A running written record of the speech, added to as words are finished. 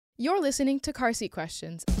You're listening to Car Seat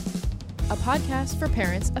Questions, a podcast for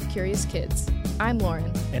parents of curious kids. I'm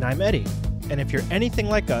Lauren. And I'm Eddie. And if you're anything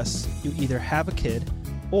like us, you either have a kid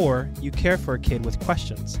or you care for a kid with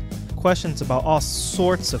questions. Questions about all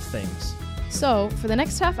sorts of things. So, for the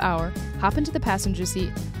next half hour, hop into the passenger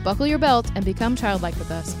seat, buckle your belt, and become childlike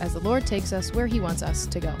with us as the Lord takes us where He wants us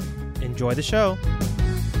to go. Enjoy the show.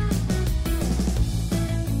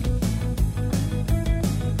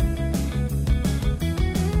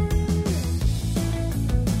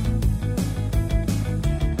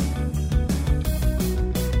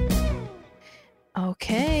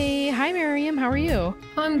 Okay. Hi, Miriam. How are you?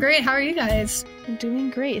 I'm great. How are you guys? I'm doing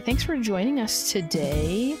great. Thanks for joining us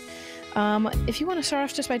today. If you want to start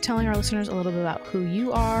off just by telling our listeners a little bit about who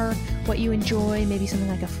you are, what you enjoy, maybe something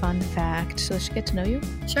like a fun fact, so they should get to know you.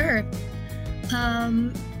 Sure.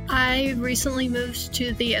 I recently moved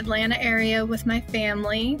to the Atlanta area with my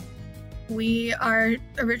family. We are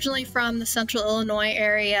originally from the central Illinois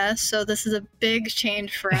area, so this is a big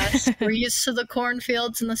change for us. We're used to the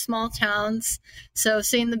cornfields and the small towns, so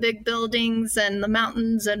seeing the big buildings and the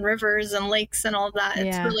mountains and rivers and lakes and all of that,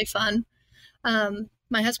 it's really fun.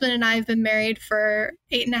 My husband and I have been married for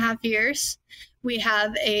 8.5 years. We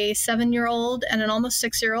have a 7-year-old and an almost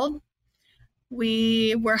 6-year-old.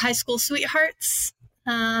 We were high school sweethearts.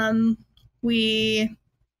 We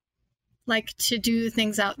like to do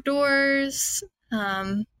things outdoors,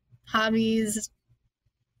 hobbies,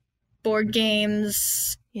 board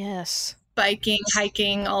games. Yes. Biking,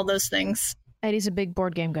 hiking, all those things. Eddie's a big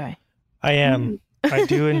board game guy. I am. I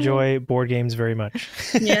do enjoy board games very much.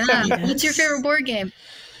 Yeah. Yes. What's your favorite board game?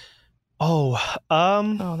 That's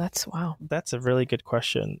a really good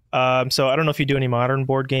question. So I don't know if you do any modern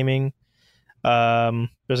board gaming.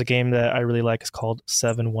 There's a game that I really like. It's called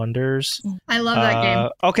Seven Wonders. I love that game.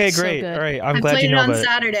 Okay, great. So all right. I'm glad you know it. I played it on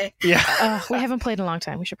Saturday. Yeah. We haven't played in a long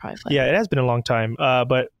time. We should probably play. Yeah, it has been a long time.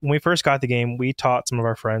 But when we first got the game, we taught some of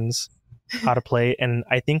our friends how to play. And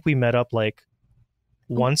I think we met up like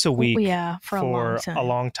once a week for a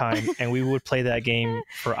long time. And we would play that game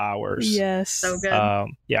for hours. Yes. So good.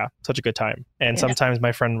 Yeah, such a good time. And sometimes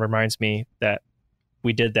my friend reminds me that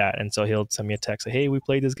we did that, and so he'll send me a text like, hey, we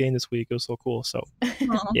played this game this week, it was so cool. So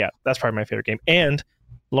yeah, that's probably my favorite game. And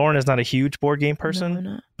Lauren is not a huge board game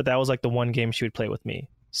person, but that was like the one game she would play with me.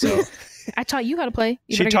 So I taught you how to play.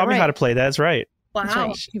 She taught me how to play. That's right. Wow. That's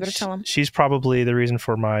right. You better tell him. She's probably the reason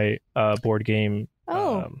for my board game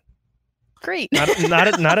great.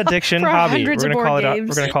 not addiction, hobby. We're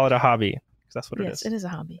gonna call it a hobby, because that's what it is. It is a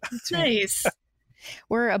hobby. That's nice. Right.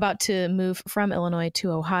 We're about to move from Illinois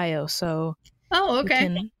to Ohio, so we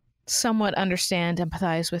can somewhat understand,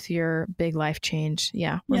 empathize with your big life change.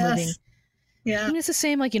 Yeah, we're moving. Yeah, I mean, it's the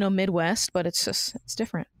same, like, Midwest, but it's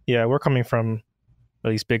different. Yeah, we're coming from at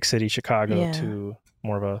least big city Chicago to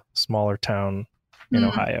more of a smaller town in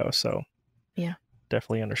Ohio. So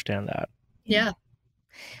definitely understand that. Yeah.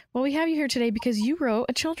 Well, we have you here today because you wrote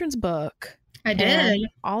a children's book. I did.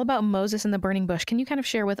 All about Moses and the burning bush. Can you kind of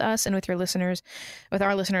share with us and with our listeners,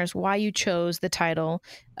 why you chose the title,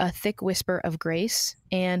 A Thick Whisper of Grace,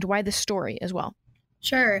 and why the story as well?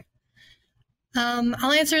 Sure.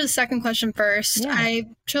 I'll answer the second question first. Yeah. I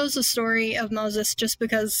chose the story of Moses just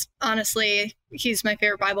because, honestly, he's my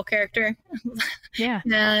favorite Bible character. Yeah.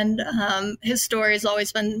 And his story has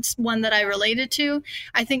always been one that I related to.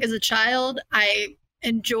 I think as a child, I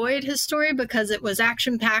enjoyed his story because it was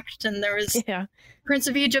action-packed, and there was Prince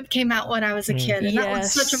of Egypt came out when I was a kid, and that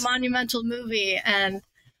was such a monumental movie, and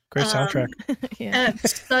great soundtrack.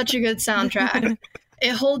 Such a good soundtrack.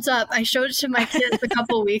 It holds up. I showed it to my kids a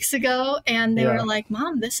couple weeks ago, and they were like,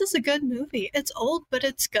 Mom, this is a good movie. It's old, but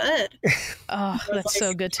it's good. Oh, that's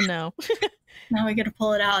so good to know. Now we get to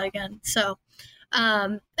pull it out again. So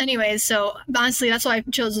anyways, so honestly, that's why I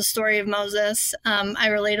chose the story of Moses. I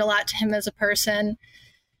relate a lot to him as a person.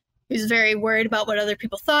 He's very worried about what other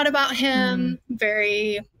people thought about him,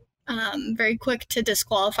 very quick to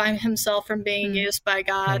disqualify himself from being used by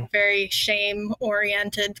God, very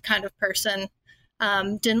shame-oriented kind of person.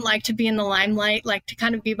 Didn't like to be in the limelight, like to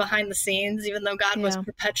kind of be behind the scenes, even though God was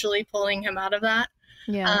perpetually pulling him out of that.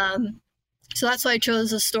 Yeah. So that's why I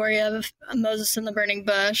chose the story of Moses and the burning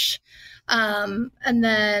bush. And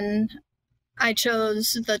then I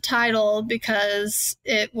chose the title because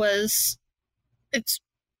it's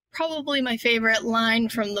probably my favorite line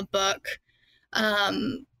from the book.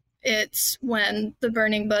 It's when the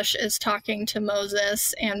burning bush is talking to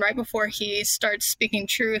Moses, and right before he starts speaking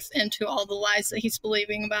truth into all the lies that he's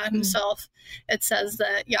believing about himself, it says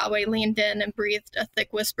that Yahweh leaned in and breathed a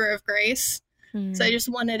thick whisper of grace. So I just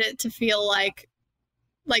wanted it to feel like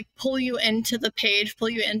like pull you into the page, pull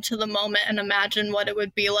you into the moment, and imagine what it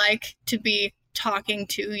would be like to be talking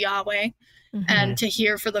to Yahweh and to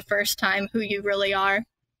hear for the first time who you really are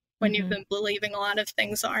when you've been believing a lot of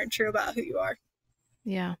things that aren't true about who you are.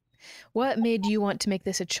 Yeah. What made you want to make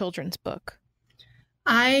this a children's book?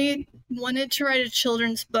 I wanted to write a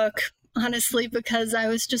children's book, honestly, because I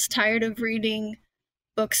was just tired of reading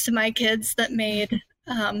books to my kids that made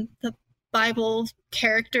the Bible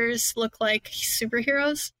characters look like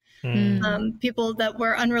superheroes, people that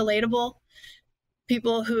were unrelatable,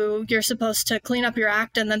 people who you're supposed to clean up your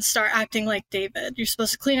act and then start acting like David. You're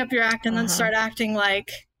supposed to clean up your act and then start acting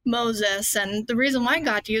like Moses. And the reason why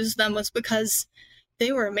God used them was because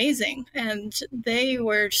they were amazing and they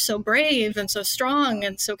were so brave and so strong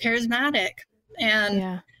and so charismatic.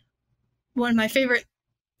 And one of my favorite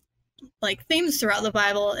like themes throughout the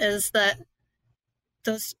Bible is that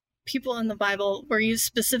those people in the Bible were used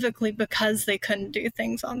specifically because they couldn't do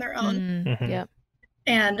things on their own.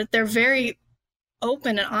 And they're very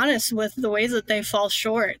open and honest with the ways that they fall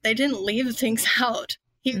short. They didn't leave things out.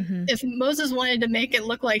 If Moses wanted to make it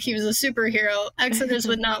look like he was a superhero, Exodus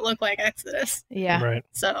would not look like Exodus.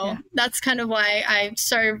 So that's kind of why I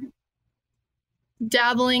started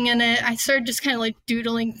dabbling in it. I started just kind of like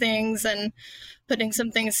doodling things and putting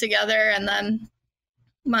some things together. And then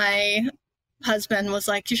my husband was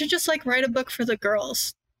like, you should just like write a book for the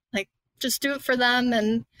girls. Like, just do it for them.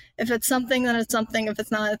 And if it's something, then it's something. If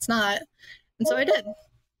it's not, it's not. And so I did.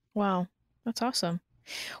 Wow. That's awesome.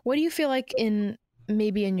 What do you feel like in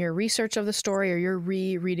your research of the story or your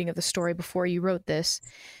rereading of the story before you wrote this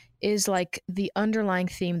is like the underlying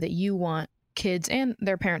theme that you want kids and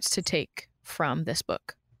their parents to take from this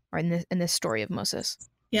book or in this story of Moses?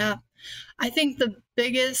 Yeah. I think the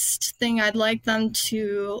biggest thing I'd like them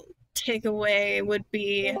to take away would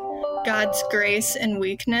be God's grace and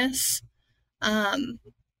weakness.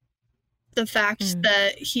 The fact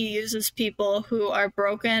that he uses people who are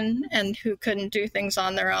broken and who couldn't do things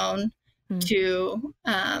on their own to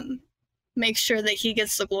make sure that he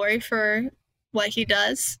gets the glory for what he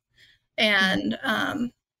does. And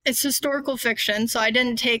it's historical fiction, so I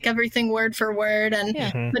didn't take everything word for word and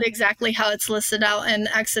put exactly how it's listed out in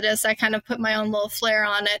Exodus. I kind of put my own little flair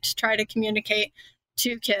on it to try to communicate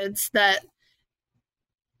to kids that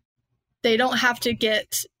they don't have to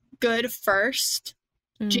get good first.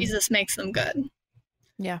 Jesus makes them good.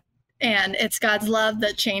 Yeah. And it's God's love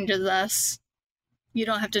that changes us. You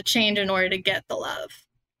don't have to change in order to get the love.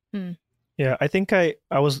 Yeah, I think I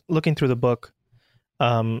was looking through the book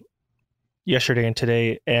yesterday and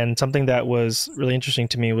today, and something that was really interesting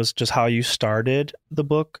to me was just how you started the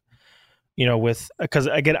book, because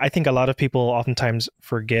again, I think a lot of people oftentimes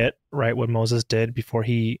forget, right, what Moses did before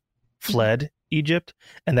he fled Egypt.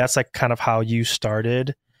 And that's like kind of how you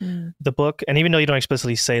started the book. And even though you don't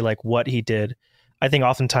explicitly say like what he did, I think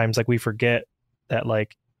oftentimes like we forget that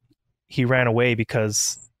like he ran away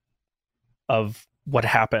because of what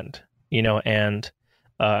happened, and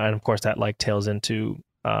of course that like tails into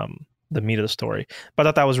the meat of the story. But I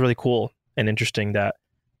thought that was really cool and interesting that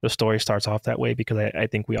the story starts off that way, because I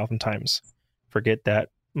think we oftentimes forget that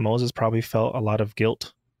Moses probably felt a lot of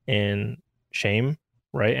guilt and shame,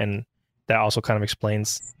 right? And that also kind of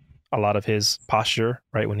explains a lot of his posture,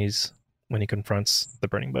 right, when he confronts the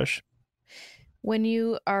burning bush. When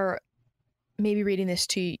you are maybe reading this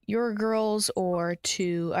to your girls or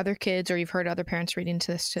to other kids, or you've heard other parents reading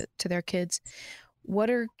this to their kids, what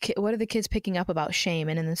are the kids picking up about shame,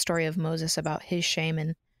 and in the story of Moses about his shame,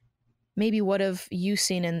 and maybe what have you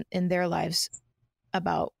seen in their lives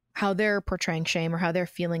about how they're portraying shame or how they're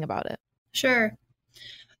feeling about it? Sure.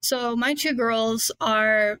 So my two girls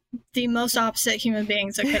are the most opposite human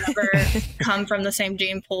beings that could ever come from the same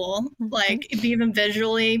gene pool. Like, even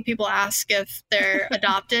visually, people ask if they're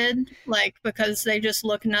adopted, like, because they just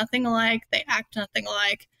look nothing alike, they act nothing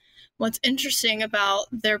alike. What's interesting about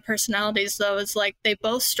their personalities, though, is like they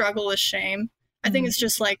both struggle with shame. I think it's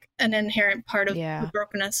just like an inherent part of the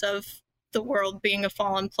brokenness of the world being a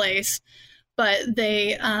fallen place. But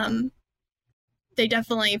they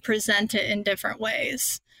definitely present it in different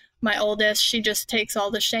ways. My oldest, she just takes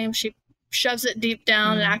all the shame, she shoves it deep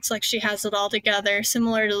down and acts like she has it all together,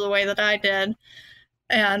 similar to the way that I did.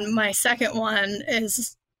 And my second one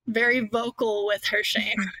is very vocal with her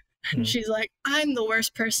shame. And she's like, I'm the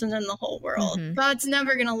worst person in the whole world. God's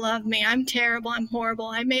never going to love me. I'm terrible. I'm horrible.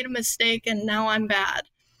 I made a mistake and now I'm bad.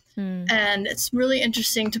 And it's really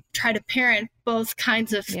interesting to try to parent both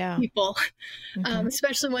kinds of people,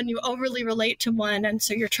 especially when you overly relate to one. And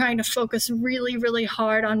so you're trying to focus really, really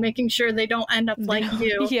hard on making sure they don't end up like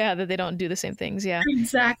you. Yeah, that they don't do the same things. Yeah,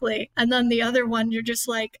 exactly. And then the other one, you're just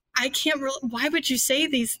like, why would you say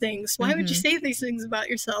these things? Why would you say these things about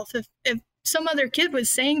yourself? If some other kid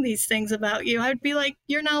was saying these things about you, I'd be like,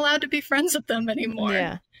 you're not allowed to be friends with them anymore.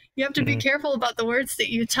 Yeah. You have to be careful about the words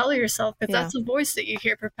that you tell yourself, because that's a voice that you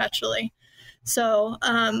hear perpetually. So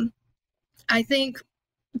I think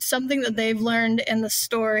something that they've learned in the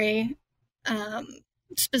story,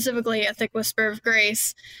 specifically a Thick Whisper of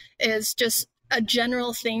Grace, is just a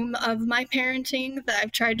general theme of my parenting that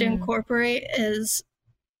I've tried to incorporate is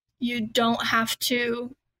you don't have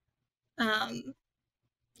to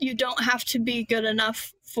be good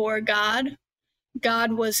enough for God.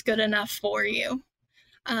 God was good enough for you.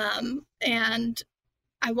 And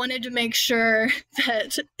I wanted to make sure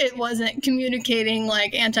that it wasn't communicating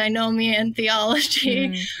like antinomian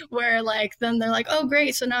theology, where like then they're like, oh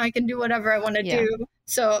great, so now I can do whatever I want to do.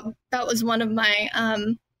 So that was one of my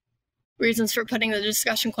reasons for putting the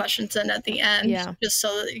discussion questions in at the end, just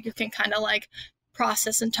so that you can kind of like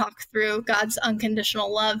process and talk through God's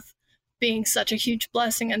unconditional love being such a huge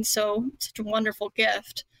blessing and such a wonderful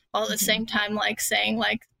gift, while at the same time like saying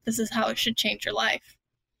like this is how it should change your life.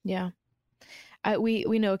 Yeah.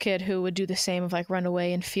 We know a kid who would do the same, of like run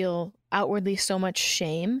away and feel outwardly so much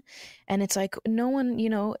shame, and it's like no one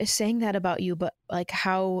is saying that about you, but like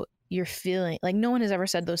how you're feeling, like no one has ever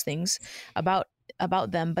said those things about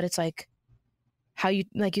them, but it's like how you,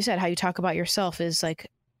 like you said, how you talk about yourself is like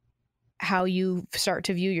how you start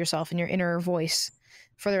to view yourself and your inner voice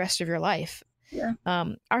for the rest of your life.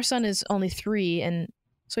 Our son is only 3, and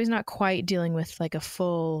so he's not quite dealing with like a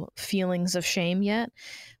full feelings of shame yet,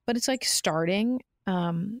 but it's like starting.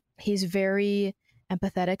 He's very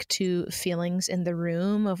empathetic to feelings in the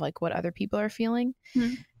room of like what other people are feeling.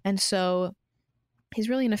 And so he's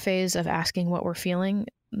really in a phase of asking what we're feeling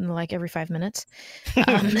like every 5 minutes.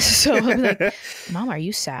 So I'm like, Mom, are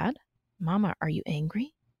you sad? Mama, are you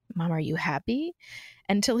angry? Mom, are you happy?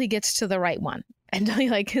 Until he gets to the right one. Until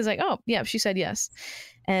he's like, oh yeah, she said yes.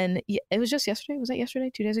 And it was just yesterday. Was that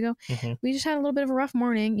yesterday? 2 days ago? We just had a little bit of a rough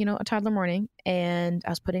morning, a toddler morning, and I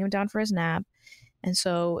was putting him down for his nap. And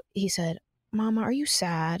so he said, Mama, are you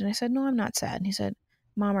sad? And I said, no, I'm not sad. And he said,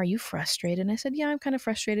 Mom, are you frustrated? And I said, yeah, I'm kind of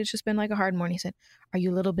frustrated. It's just been like a hard morning. He said, are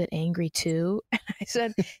you a little bit angry too? And I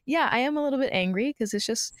said, yeah, I am a little bit angry because it's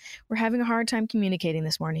just, we're having a hard time communicating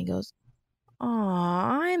this morning. He goes,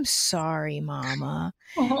 "Aw, I'm sorry, Mama."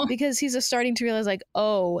 Because he's just starting to realize like,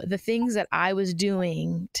 oh, the things that I was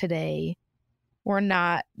doing today were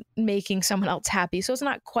not making someone else happy. So it's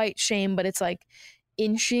not quite shame, but it's like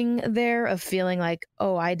inching there of feeling like,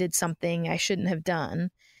 oh, I did something I shouldn't have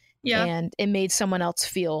done. And it made someone else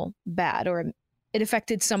feel bad, or it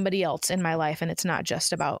affected somebody else in my life, and it's not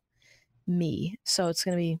just about me. So it's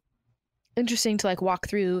going to be interesting to like walk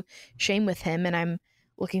through shame with him, and I'm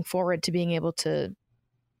looking forward to being able to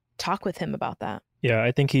talk with him about that. Yeah,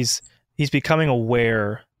 I think he's becoming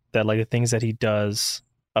aware that like the things that he does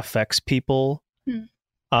affects people,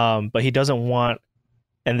 but he doesn't want,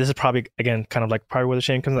 and this is probably again kind of like probably where the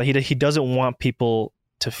shame comes. Like he doesn't want people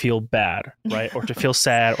to feel bad, right, or to feel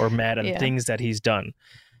sad or mad at things that he's done.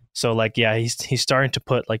 So like he's starting to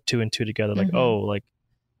put like 2 and 2 together. Like oh, like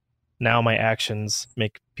now my actions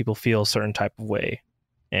make people feel a certain type of way,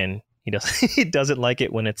 and he doesn't like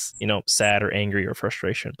it when it's sad or angry or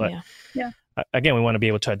frustration. But again, we want to be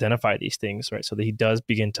able to identify these things, right? So that he does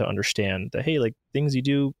begin to understand that hey, like things you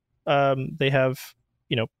do, they have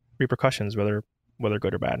repercussions, whether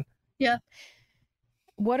good or bad. Yeah.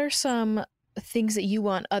 What are some things that you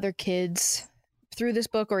want other kids through this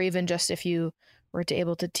book, or even just if you were to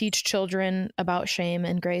able to teach children about shame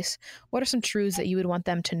and grace, what are some truths that you would want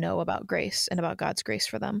them to know about grace and about God's grace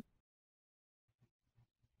for them?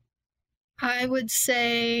 I would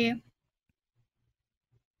say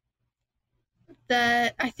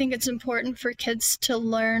that I think it's important for kids to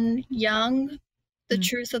learn young the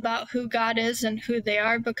truth about who God is and who they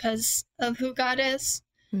are because of who God is.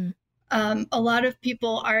 A lot of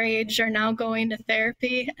people our age are now going to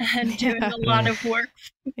therapy and doing a lot of work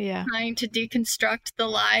trying to deconstruct the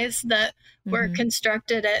lies that were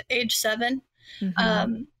constructed at age 7.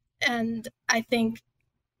 And I think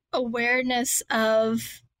awareness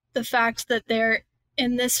of the fact that they're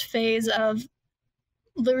in this phase of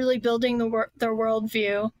literally building their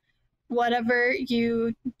worldview, whatever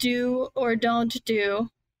you do or don't do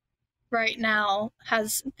right now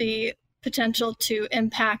has the potential to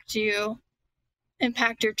impact your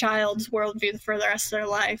child's worldview for the rest of their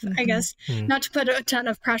life. I guess not to put a ton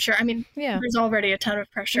of pressure. I mean, there's already a ton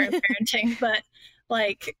of pressure in parenting, but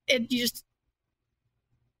like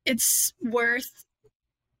it's worth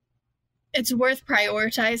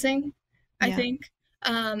prioritizing, I think.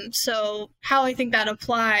 So how I think that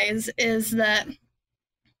applies is that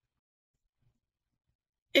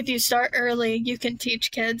if you start early, you can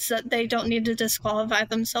teach kids that they don't need to disqualify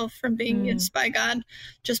themselves from being used by God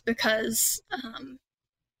just because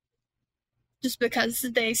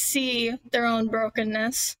they see their own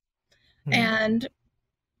brokenness. And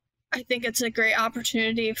I think it's a great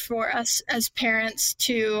opportunity for us as parents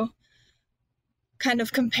to kind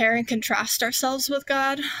of compare and contrast ourselves with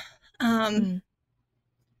God. I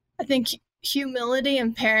think humility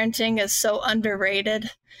in parenting is so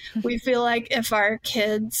underrated. We feel like if our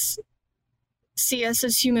kids see us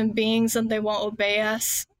as human beings, then they won't obey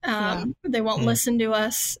us. They won't listen to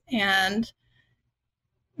us. And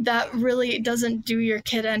that really doesn't do your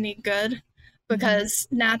kid any good, because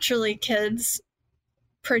naturally kids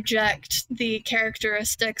project the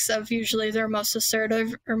characteristics of usually their most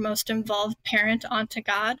assertive or most involved parent onto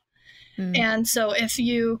God. And so if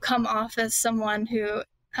you come off as someone who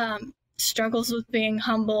struggles with being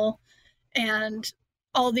humble and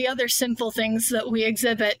all the other sinful things that we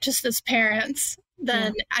exhibit just as parents,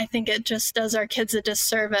 then I think it just does our kids a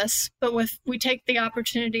disservice. But if we take the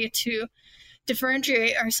opportunity to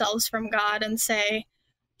differentiate ourselves from God and say,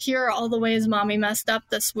 here are all the ways mommy messed up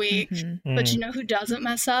this week, but you know who doesn't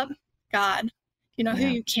mess up? God. You know who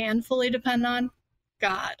you can fully depend on?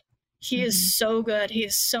 God. He is so good. He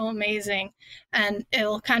is so amazing. And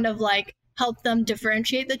it'll kind of like help them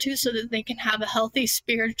differentiate the two so that they can have a healthy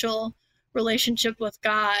spiritual relationship with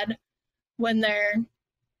God when they're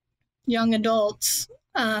young adults,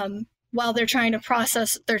 while they're trying to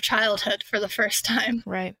process their childhood for the first time.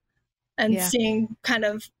 Right. And seeing kind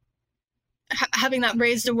of having that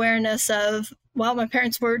raised awareness of, wow, my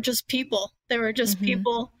parents were just people. They were just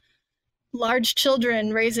people, large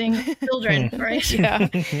children raising children, right? Yeah.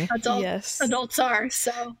 That's all adults are.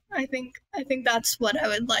 So I think that's what I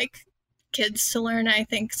would like kids to learn. I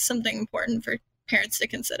think something important for parents to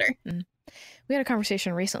consider. We had a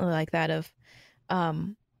conversation recently like that of,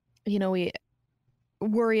 we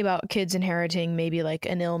worry about kids inheriting maybe like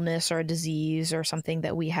an illness or a disease or something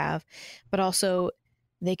that we have, but also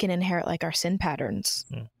they can inherit like our sin patterns.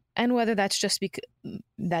 And whether that's just because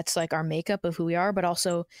that's like our makeup of who we are, but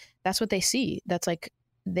also that's what they see. That's like,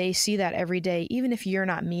 they see that every day. Even if you're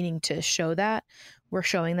not meaning to show that, we're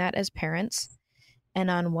showing that as parents.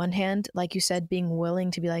 And on one hand, like you said, being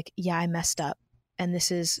willing to be like, yeah, I messed up and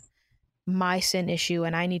this is my sin issue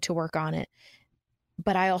and I need to work on it.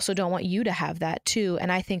 But I also don't want you to have that too.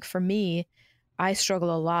 And I think for me, I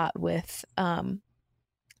struggle a lot with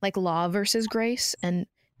like law versus grace and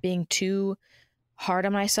being too hard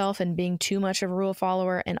on myself and being too much of a rule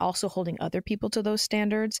follower and also holding other people to those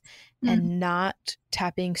standards and not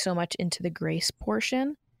tapping so much into the grace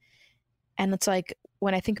portion. And it's like,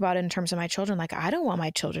 when I think about it in terms of my children, like, I don't want my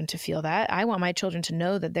children to feel that. I want my children to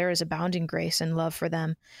know that there is abounding grace and love for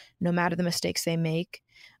them, no matter the mistakes they make,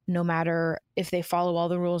 no matter if they follow all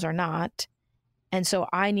the rules or not. And so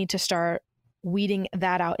I need to start weeding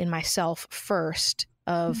that out in myself first,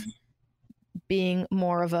 of being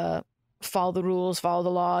more of a follow the rules, follow the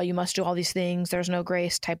law, you must do all these things, there's no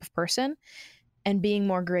grace type of person, and being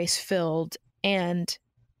more grace filled and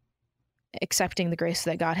accepting the grace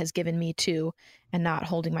that God has given me too, and not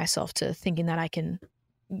holding myself to thinking that I can,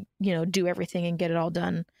 do everything and get it all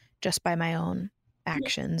done just by my own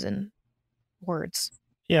actions and words.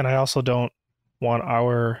 Yeah. And I also don't want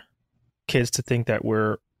our kids to think that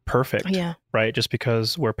we're perfect, right? Just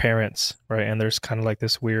because we're parents, right? And there's kind of like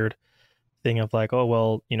this weird thing of like, oh,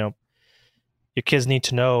 well, your kids need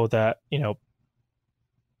to know that,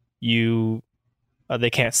 you they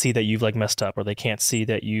can't see that you've like messed up, or they can't see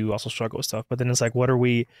that you also struggle with stuff. But then it's like,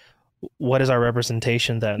 what is our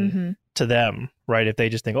representation then to them, right? If they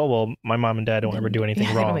just think, oh, well, my mom and dad don't ever do anything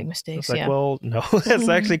wrong. They don't make mistakes. It's like, well, no, that's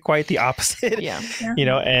actually quite the opposite.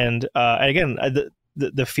 And again,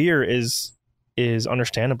 the fear is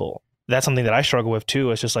understandable. That's something that I struggle with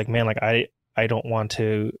too. It's just like, man, like I don't want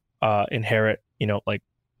to inherit, like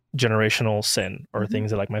generational sin or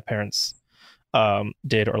things that like my parents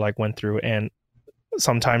did or like went through. And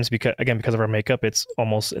sometimes because of our makeup, it's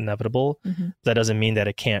almost inevitable. That doesn't mean that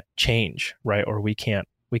it can't change, right? Or we can't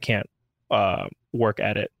work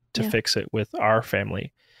at it to fix it with our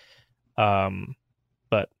family.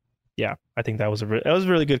 But yeah, I think that was a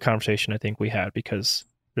really good conversation I think we had, because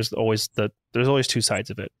there's always two sides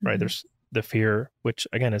of it, right? There's the fear, which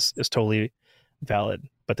again is totally valid,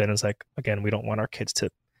 but then it's like, again, we don't want our kids to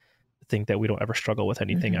think that we don't ever struggle with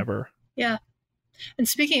anything ever. Yeah. And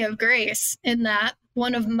speaking of grace, in that,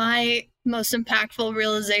 one of my most impactful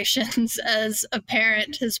realizations as a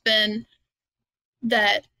parent has been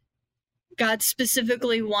that God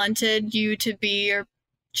specifically wanted you to be your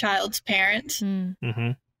child's parent.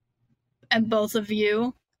 And both of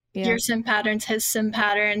you your sin patterns, his sin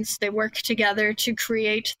patterns. They work together to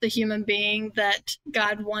create the human being that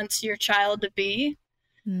God wants your child to be.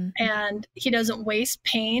 Mm-hmm. And he doesn't waste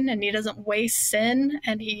pain and he doesn't waste sin,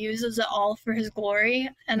 and he uses it all for his glory.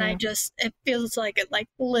 And it feels like it like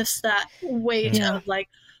lifts that weight of like,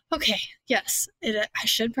 okay, yes, I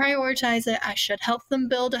should prioritize it. I should help them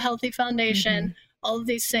build a healthy foundation, all of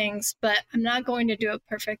these things, but I'm not going to do it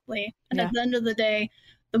perfectly. And at the end of the day,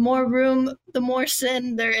 the more room, the more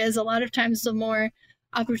sin there is, a lot of times, the more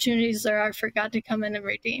opportunities there are for God to come in and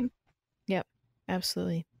redeem. Yep,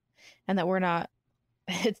 absolutely. And that we're not,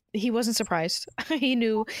 he wasn't surprised. He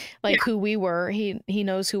knew who we were. He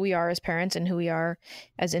knows who we are as parents and who we are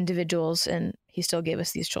as individuals. And he still gave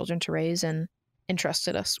us these children to raise and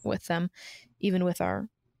entrusted us with them, even with our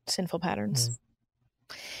sinful patterns.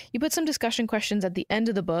 You put some discussion questions at the end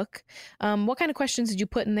of the book. What kind of questions did you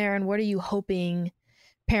put in there, and what are you hoping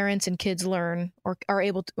parents and kids learn or are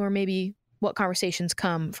able to, or maybe what conversations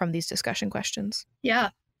come from these discussion questions? Yeah.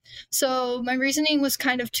 So my reasoning was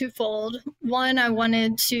kind of twofold. One, I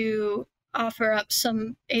wanted to offer up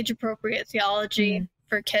some age-appropriate theology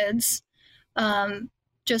for kids,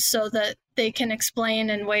 just so that they can explain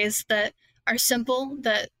in ways that are simple,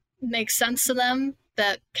 that make sense to them,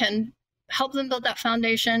 that can help them build that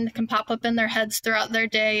foundation, that can pop up in their heads throughout their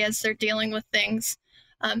day as they're dealing with things,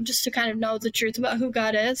 just to kind of know the truth about who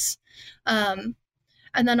God is. And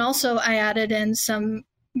then also I added in some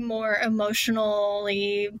more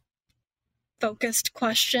emotionally focused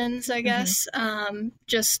questions, I guess.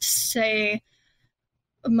 Just say,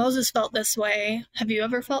 Moses felt this way. Have you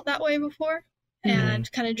ever felt that way before?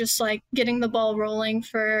 And kind of just like getting the ball rolling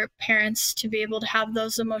for parents to be able to have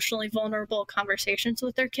those emotionally vulnerable conversations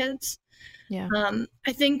with their kids. Yeah.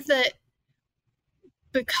 I think that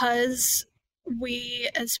because we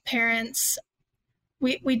as parents,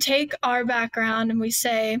 we take our background and we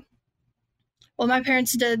say, well, my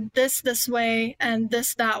parents did this way and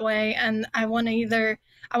this that way, and I want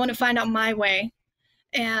to find out my way.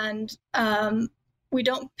 And we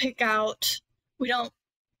don't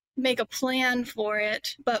make a plan for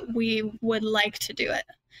it, but we would like to do it.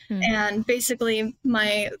 And basically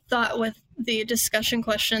my thought with the discussion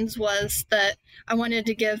questions was that I wanted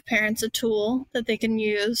to give parents a tool that they can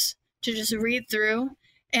use to just read through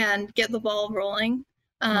and get the ball rolling.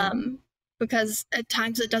 Because at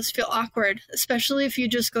times it does feel awkward, especially if you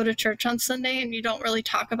just go to church on Sunday and you don't really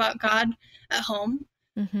talk about God at home.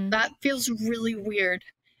 That feels really weird.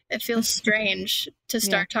 It feels strange to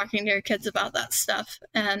start talking to your kids about that stuff.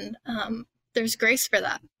 And there's grace for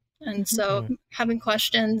that. And so having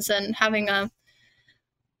questions and having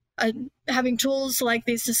having tools like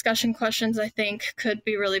these discussion questions, I think, could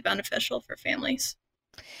be really beneficial for families.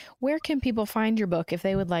 Where can people find your book if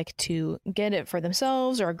they would like to get it for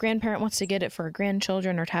themselves, or a grandparent wants to get it for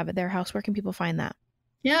grandchildren or to have it at their house? Where can people find that?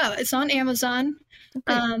 Yeah, it's on Amazon.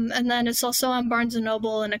 Okay. And then it's also on Barnes &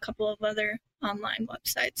 Noble and a couple of other online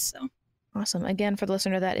websites. So awesome. Again, for the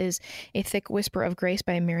listener, that is A Thick Whisper of Grace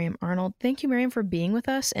by Miriam Arnold. Thank you, Miriam, for being with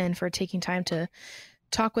us and for taking time to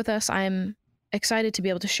talk with us. I'm excited to be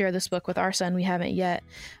able to share this book with our son. We haven't yet,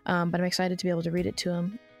 but I'm excited to be able to read it to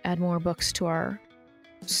him, add more books to our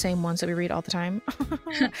same ones that we read all the time.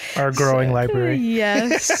 Our growing library.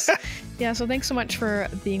 Yes. Yeah, so thanks so much for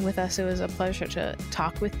being with us. It was a pleasure to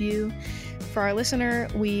talk with you. For our listener,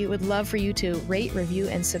 we would love for you to rate, review,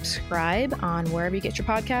 and subscribe on wherever you get your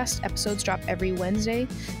podcast. Episodes drop every Wednesday,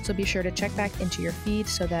 so be sure to check back into your feed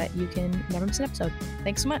so that you can never miss an episode.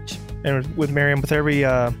 Thanks so much. And with Miriam, with every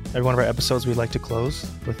one of our episodes, we'd like to close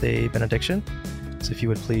with a benediction. So if you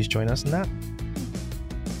would please join us in that.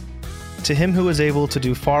 To him who is able to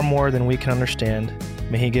do far more than we can understand,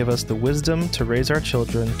 may he give us the wisdom to raise our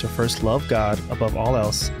children to first love God above all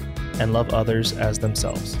else and love others as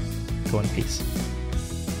themselves. Go in peace.